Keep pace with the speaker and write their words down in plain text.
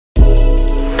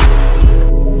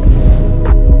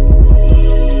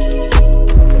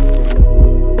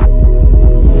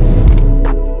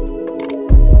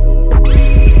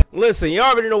Listen, you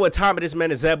already know what time it is,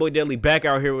 man. It's that boy DELI back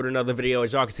out here with another video.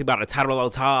 As y'all can see by the title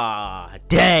of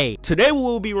today. Today we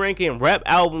will be ranking rap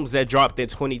albums that dropped in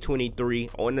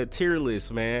 2023 on the tier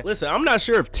list, man. Listen, I'm not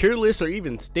sure if tier lists are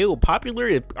even still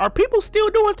popular. Are people still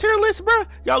doing tier lists, bro?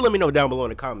 Y'all let me know down below in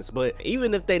the comments. But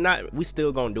even if they not, we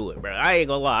still gonna do it, bro. I ain't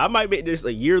gonna lie. I might make this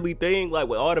a yearly thing, like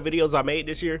with all the videos I made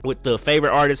this year, with the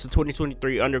favorite artists of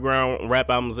 2023 underground rap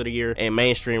albums of the year and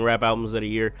mainstream rap albums of the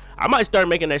year. I might start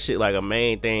making that shit like a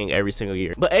main thing every single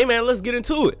year. But hey, man, let's get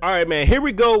into it. All right, man, here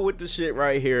we go with the shit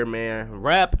right here, man.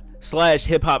 Rap /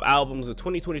 hip-hop albums of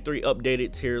 2023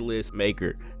 updated tier list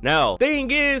maker. Now, thing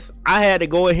is, I had to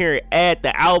go in here and add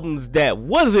the albums that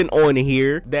wasn't on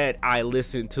here that I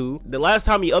listened to. The last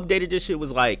time he updated this shit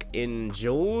was like in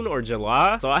June or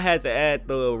July, so I had to add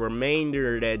the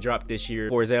remainder that dropped this year.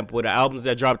 For example, the albums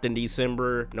that dropped in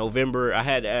December, November, I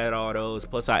had to add all those.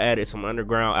 Plus I added some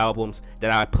underground albums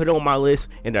that I put on my list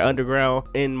in the underground,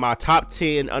 in my top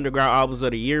 10 underground albums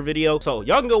of the year video. So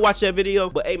y'all can go watch that video.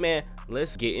 But hey, man,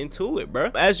 let's get into it,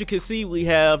 bro. As you can see, we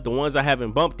have the ones I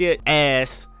haven't bumped yet.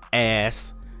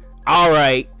 Ass, all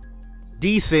right,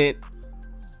 decent,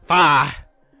 fire,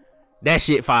 that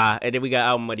shit fire. And then we got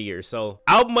album of the year. So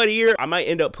album of the year, I might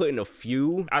end up putting a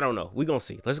few. I don't know, we gonna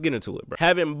see. Let's get into it, bro.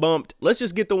 Haven't bumped, let's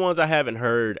just get the ones I haven't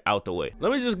heard out the way.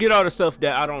 Let me just get all the stuff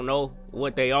that I don't know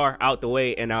what they are out the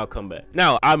way, and I'll come back.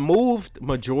 Now, I moved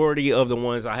majority of the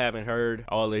ones I haven't heard.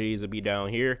 All of these will be down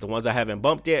here. The ones I haven't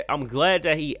bumped yet, I'm glad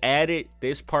that he added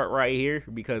this part right here,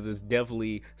 because it's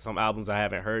definitely some albums I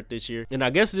haven't heard this year. And I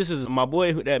guess this is my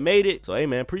boy that made it, so hey,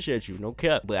 man, appreciate you, no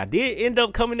cap. But I did end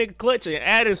up coming in clutch and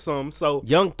adding some. So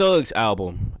Young Thug's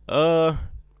album, I'll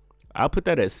put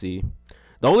that at C.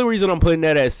 The only reason I'm putting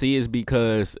that at C is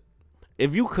because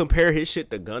if you compare his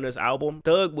shit to Gunna's album,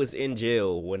 Thug was in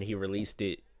jail when he released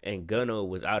it and Gunna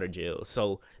was out of jail.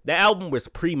 So that album was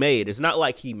pre-made. It's not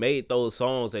like he made those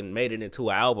songs and made it into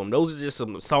an album. Those are just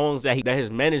some songs that his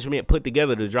management put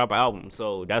together to drop an album.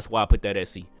 So that's why I put that at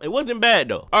C. It wasn't bad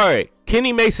though. All right,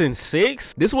 Kenny Mason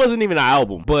 6. This wasn't even an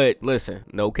album, but listen,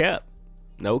 no cap.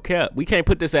 No cap. We can't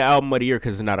put this at album of the year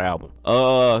because it's not an album.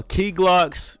 Key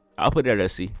Glocks, I'll put that at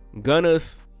C.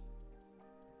 Gunna's,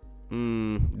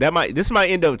 this might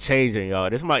end up changing,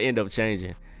 y'all. This might end up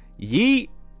changing. Yeet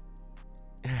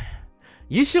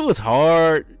shit was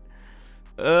hard.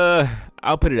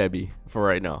 I'll put it at B for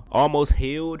right now. Almost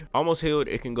Healed,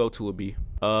 it can go to a B.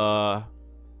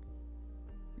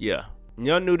 Yeah,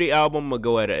 Young Nudie album, I'll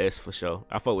go at a S for sure.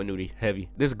 I fuck with Nudie heavy.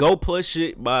 This Go Plus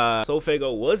shit by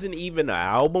Sofego wasn't even an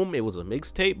album, it was a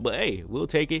mixtape, but hey, we'll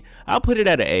take it. I'll put it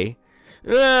at an A.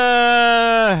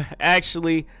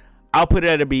 Actually, I'll put it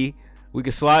at a B. We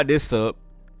can slide this up.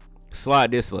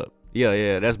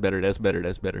 Yeah, that's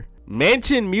better.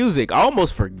 Mansion Music, I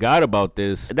almost forgot about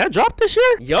this. That dropped this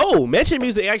year? Yo, Mansion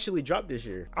Music actually dropped this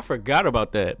year. I forgot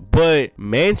about that. But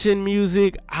Mansion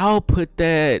Music, I'll put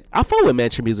that. I fuck with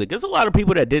Mansion Music. There's a lot of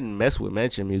people that didn't mess with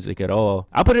Mansion Music at all.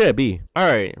 I'll put it at B. All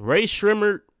right, Ray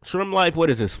Shrimmer, Shrimp Life, what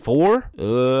is this,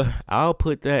 4? I'll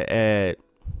put that at,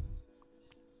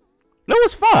 no,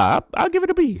 it's 5. I'll give it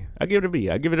a B.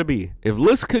 If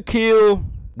Looks Could Kill,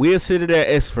 we'll sit it at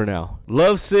S for now.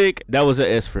 Lovesick, that was an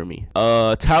S for me.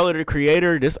 Tyler the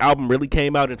Creator, this album really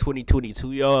came out in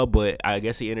 2022, y'all, but I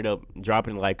guess he ended up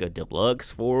dropping like a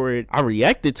deluxe for it. I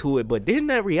reacted to it, but didn't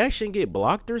that reaction get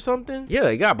blocked or something? Yeah,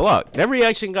 it got blocked. That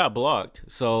reaction got blocked,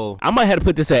 so I might have to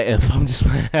put this at F. I'm just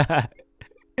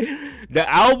the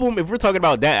album, if we're talking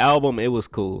about that album, it was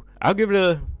cool. I'll give it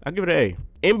a A.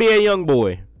 NBA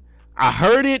Youngboy, I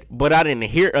heard it, but I didn't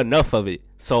hear enough of it,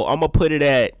 so I'm gonna put it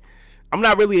at, I'm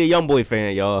not really a Youngboy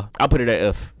fan, y'all. I'll put it at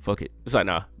F. Fuck it. It's like,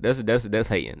 nah, that's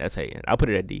hating. I'll put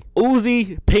it at D.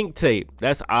 Uzi Pink Tape,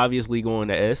 that's obviously going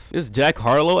to S. This Jack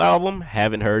Harlow album,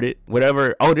 haven't heard it.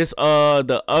 Whatever. Oh, this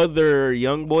the other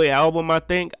Youngboy album, I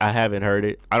think. I haven't heard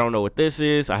it. I don't know what this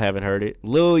is. I haven't heard it.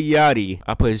 Lil Yachty,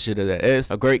 I put his shit at an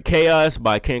S. A Great Chaos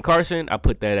by Ken Carson, I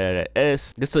put that at an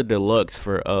S. This is a deluxe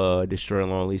for Destroy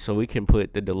Lonely, so we can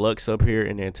put the deluxe up here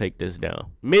and then take this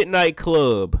down. Midnight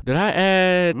Club, did I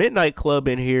add Midnight Club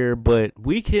in here? But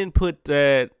we can put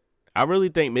that, I really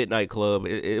think Midnight Club,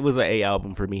 it was an A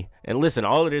album for me. And listen,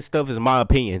 all of this stuff is my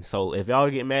opinion, so if y'all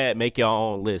get mad, make your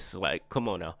own list. Like, come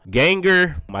on now.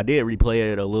 Ganger, I did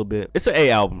replay it a little bit. It's an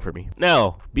A album for me.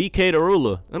 Now, BK the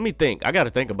Ruler, let me think. I gotta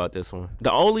think about this one.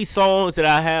 The only songs that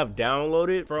I have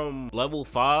downloaded from level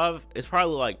 5 is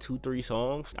probably like 2-3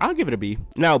 songs. I'll give it a B.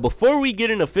 Now, before we get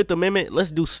into Fifth Amendment,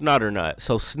 let's do Snot or Not.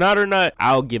 So Snot or Not,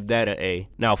 I'll give that an A.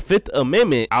 Now, Fifth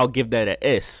Amendment, I'll give that an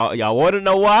S. Y'all wanna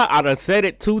know why? I done said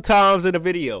it 2 times times in the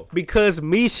video because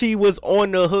Mishi was on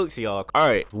the hooks, y'all. All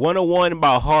right, 101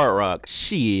 by Hard Rock.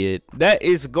 Shit, that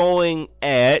is going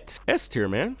at S tier,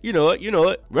 man. You know it, you know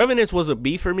it. Revenants was a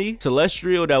B for me.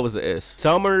 Celestial, that was a S.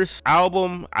 Summer's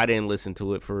album, I didn't listen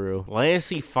to it for real.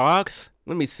 Lancey Fox,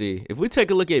 let me see. If we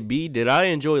take a look at B, did I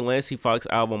enjoy Lancey Fox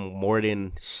album more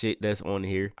than shit that's on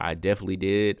here? I definitely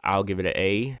did. I'll give it an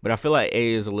A, but I feel like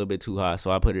A is a little bit too high,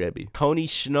 so I put it at B. Tony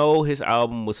Snow, his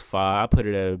album was fire. I put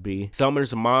it at a B.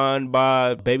 Summer's Mind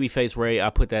by Babyface Ray,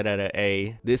 I put that at an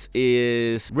A. This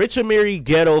is Rich Amiri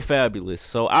Ghetto Fabulous,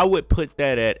 so I would put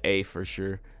that at A for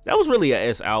sure. That was really a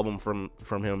S album from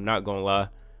him, not gonna lie.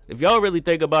 If y'all really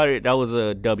think about it, that was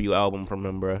a W album from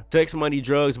him, bro. Sex, Money,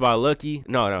 Drugs by Lucky.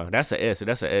 No, that's a S.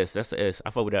 That's a S. That's a S. I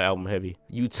fuck with that album heavy.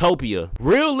 Utopia.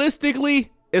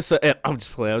 Realistically, it's a F. I'm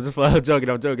just playing. I'm joking.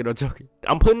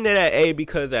 I'm putting it at A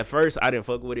because at first I didn't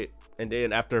fuck with it. And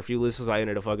then after a few listens, I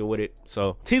ended up fucking with it.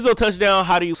 So, Tizo Touchdown,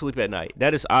 How Do You Sleep at Night?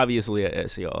 That is obviously a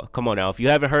S, y'all. Come on now. If you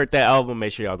haven't heard that album,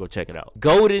 make sure y'all go check it out.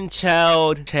 Golden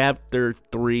Child, Chapter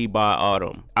 3 by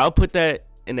Autumn. I'll put that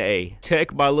in the A.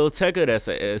 Tech by Lil Tecca, that's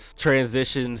a S.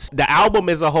 Transitions, the album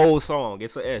is a whole song,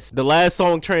 it's a S. The last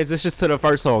song transitions to the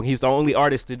first song. He's the only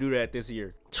artist to do that this year.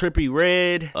 Trippie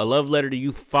Redd, A Love Letter to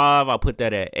You 5, I'll put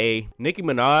that at A. Nicki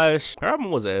Minaj, her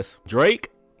album was S. Drake,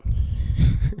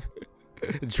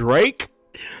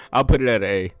 I'll put it at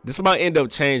A. This might end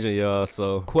up changing, y'all,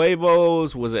 so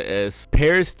Quavo's was a S.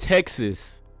 Paris,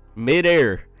 Texas,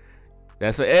 Midair,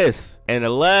 that's a S. And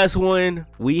the last one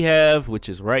we have, which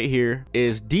is right here,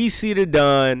 is DC the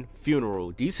Don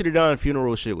Funeral. DC the Don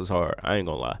Funeral shit was hard. I ain't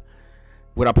gonna lie.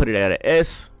 Would I put it at an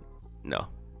S? No.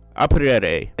 I put it at an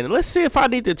A. And let's see if I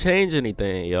need to change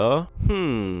anything, y'all.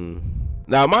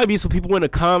 Now, it might be some people in the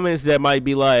comments that might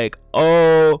be like,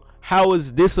 oh, how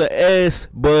is this a S,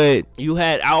 but you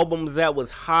had albums that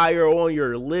was higher on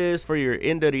your list for your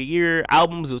end of the year,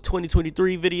 albums of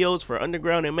 2023 videos for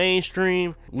underground and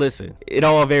mainstream? Listen, it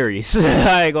all varies.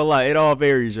 I ain't gonna lie, it all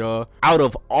varies, y'all. Out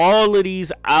of all of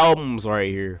these albums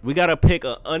right here, we gotta pick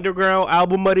an underground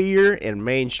album of the year and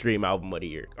mainstream album of the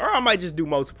year. Or I might just do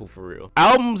multiple for real.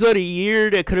 Albums of the year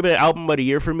that could have been album of the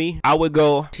year for me, I would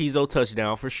go Tizo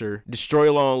Touchdown for sure,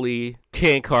 Destroy Lonely,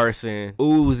 Ken Carson,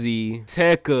 Uzi,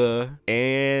 Tekka,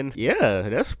 and yeah,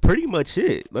 that's pretty much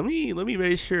it. Let me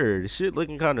make sure. The shit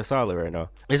looking kind of solid right now.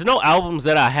 There's no albums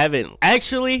that I haven't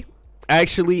actually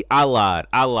I lied,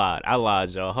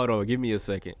 y'all. Hold on, give me a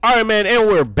second. All right, man, and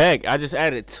we're back. I just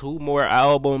added 2 more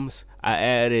albums. I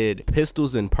added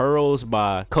Pistols and Pearls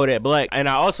by Kodak Black, and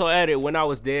I also added When I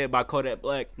Was Dead by Kodak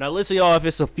Black. Now listen, y'all, if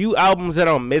it's a few albums that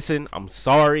I'm missing, I'm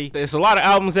sorry. There's a lot of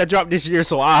albums that dropped this year,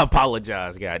 so I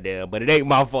apologize, goddamn, but it ain't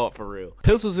my fault for real.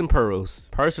 Pistols and Pearls,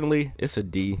 personally, it's a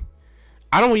D.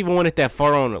 I don't even want it that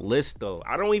far on the list, though.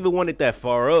 I don't even want it that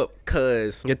far up,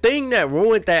 because the thing that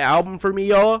ruined that album for me,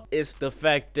 y'all, is the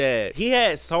fact that he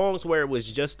had songs where it was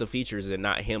just the features and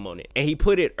not him on it, and he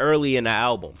put it early in the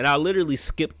album, and I literally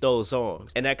skipped those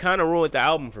songs, and that kind of ruined the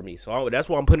album for me, so that's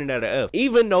why I'm putting it at an F.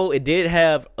 Even though it did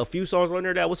have a few songs on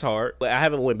there that was hard, but I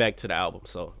haven't went back to the album,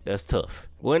 so that's tough.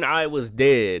 When I Was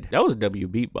Dead, that was a W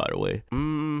beat, by the way.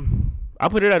 I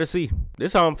put it at a C.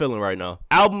 This is how I'm feeling right now.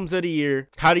 Albums of the year,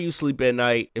 How Do You Sleep at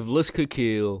Night, If Looks Could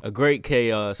Kill, A Great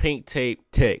Chaos, Pink Tape,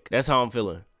 Tech. That's how I'm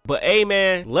feeling. But hey,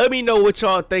 man, let me know what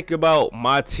y'all think about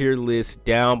my tier list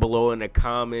down below in the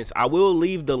comments. I will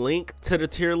leave the link to the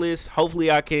tier list. Hopefully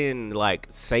I can like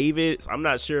save it. I'm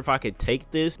not sure if I could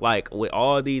take this like with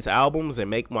all these albums and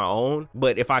make my own,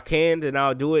 but if I can, then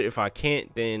I'll do it. If I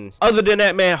can't, then other than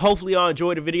that, man, hopefully y'all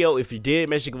enjoyed the video. If you did,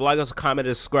 make sure you like us, comment,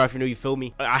 and subscribe if you're new, you feel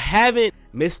me? I haven't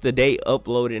missed a day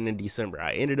uploading in December.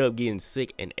 I ended up getting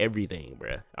sick and everything,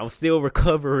 bruh. I'm still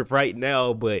recovering right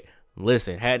now, but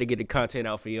listen, had to get the content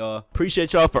out for y'all.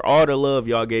 Appreciate y'all for all the love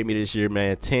y'all gave me this year,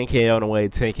 man. 10K on the way,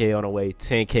 10K on the way,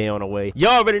 10K on the way.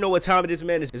 Y'all already know what time it is,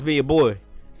 man. It's been your boy,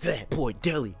 That Boy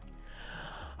Deli.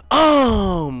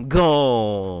 I'm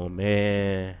gone,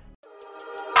 man.